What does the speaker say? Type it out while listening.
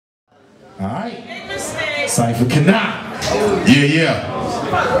Alright. Cipher Kenni. Yeah.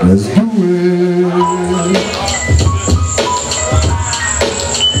 Let's do it.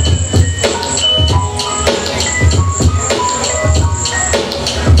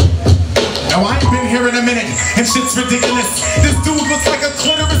 Now I ain't been here in a minute, and shit's ridiculous. This dude looks like a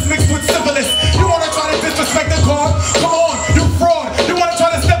clitoris mixed with syphilis. You wanna try to disrespect the God? Come on, you fraud. You wanna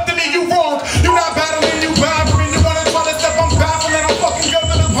try to step to me? You wrong. You not battling, you battling. You wanna try to step? I'm baffling. I'm fucking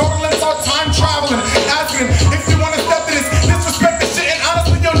guzzling, hurdling, start time traveling. Asking if you wanna step to this, disrespect the shit, and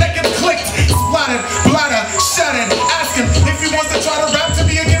honestly your neck gets clicked, splattered, bladder, shattered. Ask him if he wants to try to rap to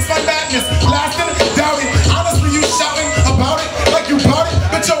me against my madness. Lasting, doubt it. Honestly, you shouting about it like you bought it,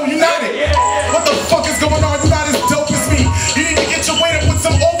 but yo, you not it. What the fuck is going on? You're not as dope as me. You need to get your weight up with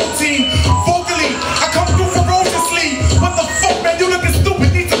some Ovaltine. Vocally, I come through ferociously. What the fuck, man? You looking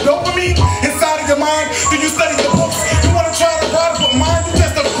stupid. Need some dopamine inside of your mind. Do you study the books? You want to try to ride, but mine, you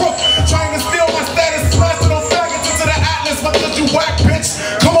just a crook. Trying to steal my status, blasting those faggots into the atlas because you whack, bitch.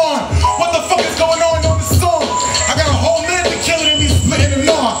 Come on. What the fuck is going on this song? I got a whole minute to kill it and be splitting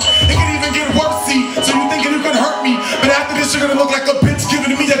them off. It can even get worse, see. So you thinking you can hurt me, but after this you're gonna look like a bitch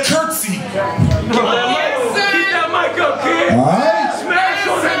giving me a curtsy. Alright. Smash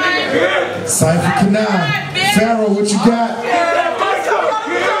on that nigga, kid. Cipher Kenni. Pharaoh, what you got?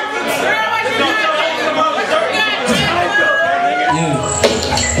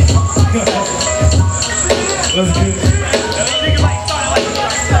 Let's get it.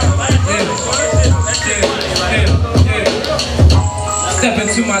 Step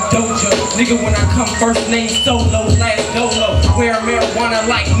into my dojo, nigga, when I come first name solo, last dolo. Wear marijuana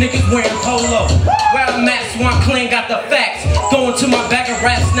like niggas wearing polo. Where I'm at, Swamp Clan got the facts. Going to my bag of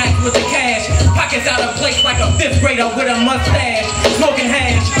rap snacks with the cash. Pockets out of place like a 5th grader with a mustache. Smoking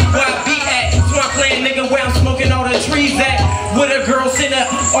hash, where I be at. Swamp Clan, nigga, where I'm smoking all the trees at. With a girl sitting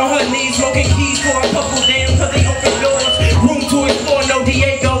on her knees, smoking keys for a couple damn, cause they open doors. Room to explore, no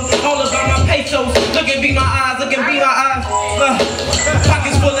Diego. All about my pesos. Look and be my eyes, look and be my eyes.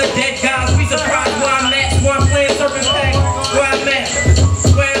 Pockets full of dead guys, be surprised where I'm at. Swamp Clan surfing pack, where I'm at.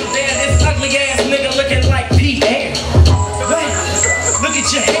 Where I'm there, this ugly ass nigga looking like P.A. Look at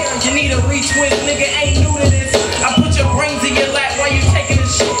your hair, you need a retwist, nigga ain't new to this. I put your brains in your lap while you taking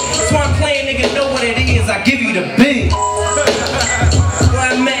this shit. Swamp Clan nigga know what it is, I give you the big. Where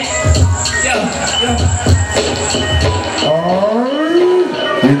I'm at, yo.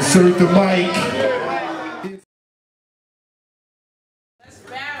 Alright. Insert the mic.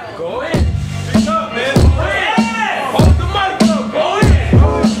 Go in. Pick up, man. Go in. Hold the mic up. Go in.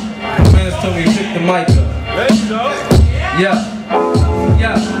 Man told me to pick the mic up. Let's go. Yeah.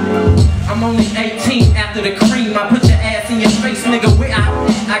 I'm only 18 after the cream. I put your ass in your face, nigga. Where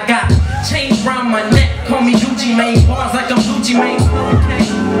I got chains round my neck. Call me Gucci Mane. Bars like I'm Gucci Mane. Okay.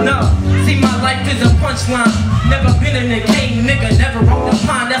 No. See, my life is a punchline. Never been in the game, nigga. Never wrote the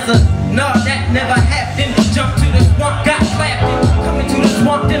pond. That's a no. That never happened. Jump to the swamp, got clapped. Coming to the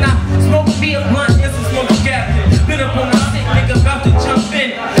swamp, then I smoke me a blunt. Yes, I smoke a captain. Been up on my stick, nigga. About to jump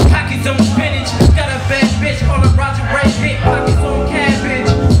in. Pockets on spinach. Got a bad bitch. Call her Roger Ray. Big pockets on cabbage.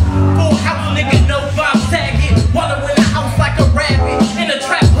 Full house, nigga. No vibe tag it. Wallow in the house like a rabbit. In the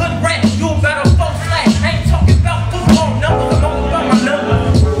trap, hood rat. You about a full slack. Ain't talking about football numbers. I'm all about my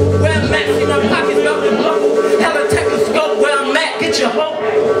numbers. Where I'm at, see my pockets about to bubble. Hella technoscope. Where I'm at, get your hoe.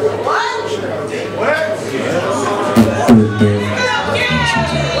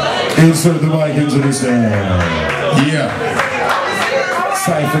 Insert the mic into this thing. Yeah.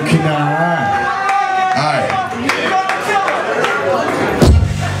 Cipher Kenni. Alright.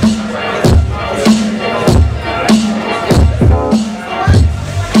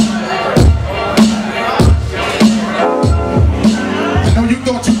 I know you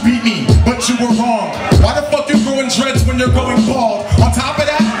thought you beat me, but you were wrong. Why the fuck you growing dreads when you're going bald? On top of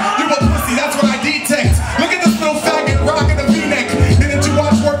that, you a pussy, that's what I detect. Look at this little faggot rocking a V-neck. Didn't you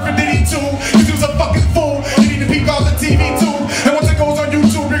watch work for Diddy too? Cause he was a fucking fool. You need to peek out the TV too. And once it goes on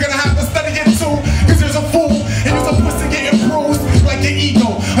YouTube, you're gonna have to study it too. Cause there's a fool and there's a pussy getting bruised like your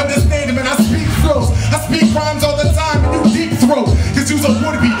ego. Understand him, and I speak flows. I speak rhymes all the time and you deep throat. Cause you's a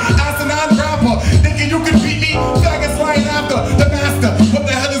would-be asinine rapper. Thinking you can beat me? Faggots lying after the master. What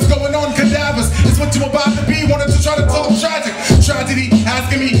the hell is going on? Cadavers. It's what you about to be. Wanted to try to talk tragic. Tragedy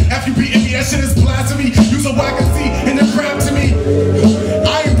asking me after you beating me. That shit is blasphemy. You's a whack